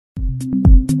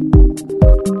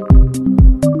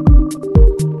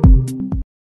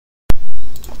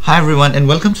Hi everyone and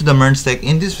welcome to the Merge Tech.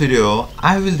 In this video,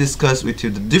 I will discuss with you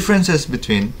the differences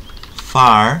between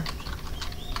var,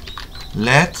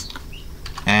 let,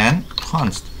 and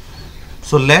const.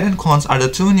 So let and const are the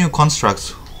two new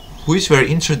constructs which were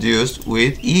introduced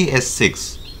with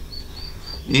ES6.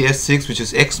 ES6, which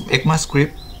is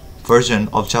ECMAScript version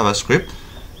of JavaScript.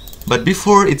 But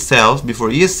before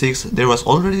ES6, there was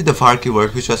already the var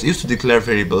keyword which was used to declare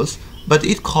variables, but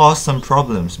it caused some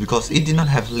problems because it did not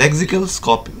have lexical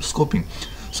scoping.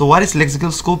 So what is lexical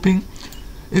scoping?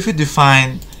 If you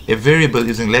define a variable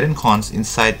using let and const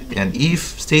inside an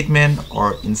if statement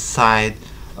or inside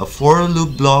a for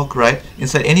loop block, right?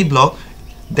 Inside any block,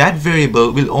 that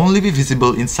variable will only be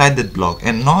visible inside that block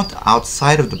and not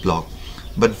outside of the block.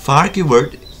 But var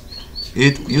keyword,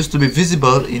 it used to be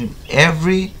visible in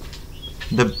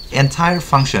the entire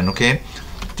function, okay?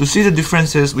 To see the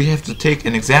differences, we have to take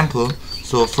an example.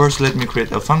 So first let me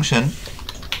create a function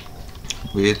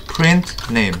with print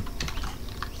name,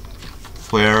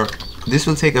 where this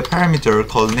will take a parameter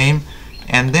called name,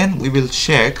 and then we will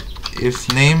check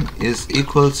if name is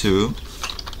equal to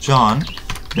John.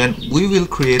 Then we will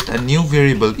create a new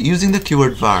variable using the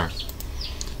keyword var.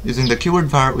 Using the keyword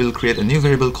var, we'll create a new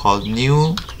variable called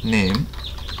new name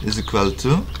is equal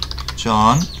to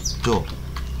John Doe.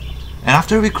 And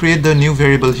after we create the new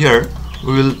variable here,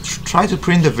 we will try to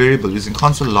print the variable using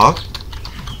console log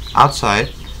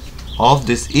outside of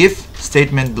this if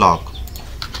statement block.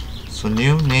 So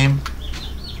new name,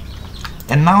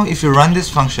 and now if you run this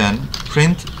function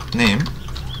print name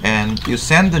and you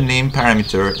send the name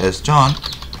parameter as John,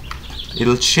 it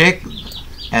will check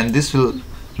and this will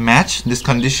match this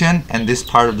condition and this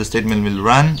part of the statement will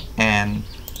run, and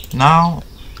now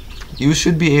you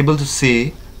should be able to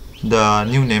see the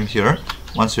new name here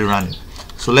once we run it.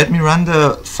 So let me run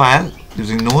the file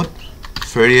using node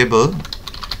variable.js,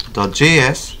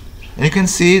 and you can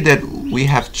see that we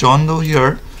have John Doe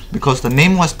here because the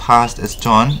name was passed as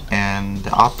John and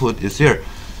the output is here.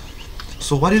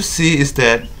 So what you see is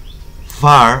that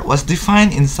var was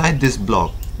defined inside this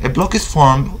block. A block is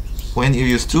formed when you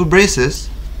use two braces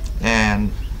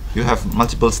and you have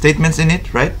multiple statements in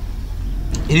it, right?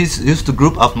 It is used to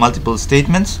group of multiple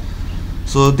statements.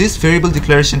 So this variable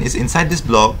declaration is inside this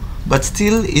block, but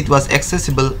still it was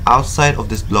accessible outside of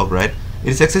this block, right? It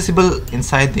is accessible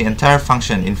inside the entire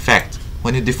function. In fact,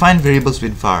 when you define variables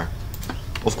with var,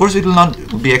 of course it will not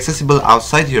be accessible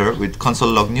outside here with console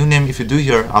log new name. If you do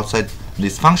here outside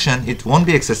this function, it won't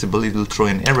be accessible, it will throw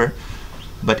an error.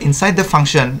 But inside the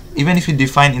function, even if you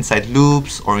define inside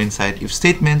loops or inside if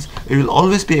statements, it will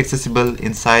always be accessible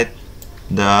inside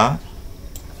the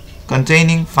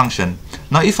containing function.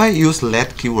 Now if I use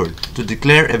let keyword to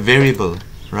declare a variable,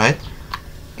 right,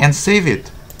 and save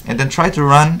it and then try to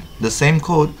run the same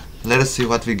code, let us see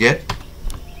what we get.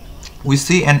 We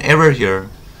see an error here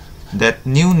that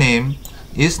new name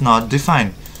is not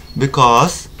defined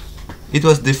because it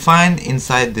was defined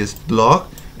inside this block,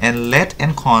 and let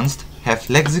and const have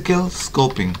lexical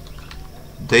scoping.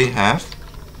 They have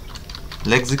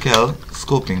lexical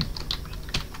scoping.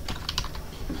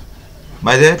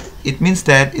 By that, it means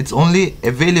that it's only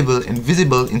available and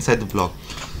visible inside the block.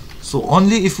 So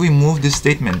only if we move this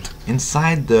statement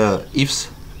inside the if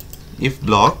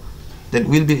block, then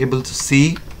we'll be able to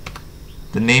see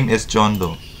the name as John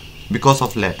Doe because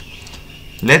of let.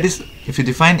 Let is, if you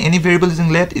define any variable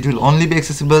using let, it will only be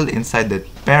accessible inside the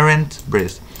parent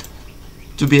brace.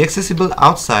 To be accessible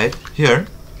outside here,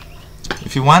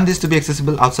 if you want this to be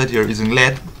accessible outside here using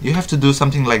let, you have to do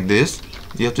something like this.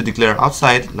 You have to declare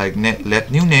outside like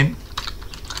let new name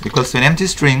equals to an empty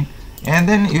string, and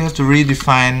then you have to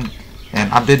redefine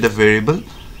and update the variable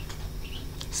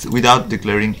without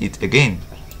declaring it again.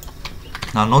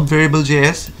 Now node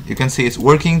variable.js, you can see it's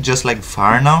working just like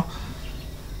var now.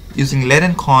 Using let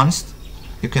and const,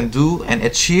 you can do and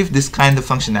achieve this kind of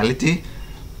functionality.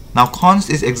 Now const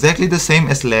is exactly the same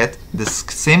as let, the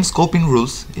same scoping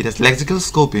rules, it has lexical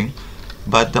scoping,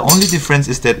 but the only difference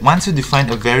is that once you define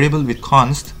a variable with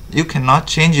const, you cannot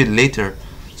change it later.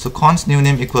 So const new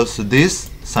name equals to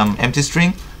this, some empty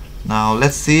string. Now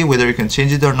let's see whether you can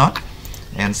change it or not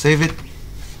and save it.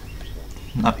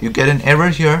 Now you get an error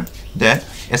here that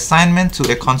assignment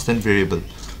to a constant variable.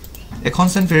 A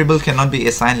constant variable cannot be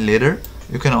assigned later,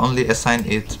 you can only assign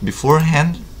it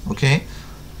beforehand, okay?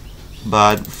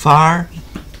 But var,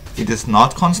 it is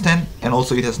not constant, and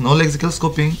also it has no lexical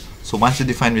scoping. So once you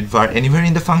define with var anywhere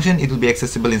in the function, it will be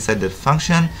accessible inside that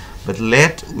function, but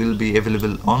let will be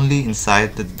available only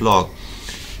inside that block.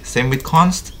 Same with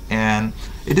const, and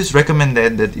it is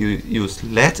recommended that you use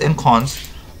let and const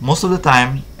most of the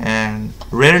time and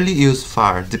rarely use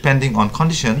var depending on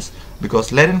conditions,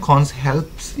 because let and const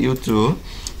helps you to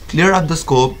clear up the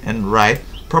scope and write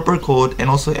proper code and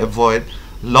also avoid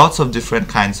lots of different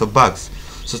kinds of bugs.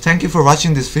 So thank you for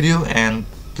watching this video, and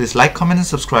please like, comment and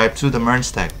subscribe to the MERN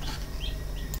Stack.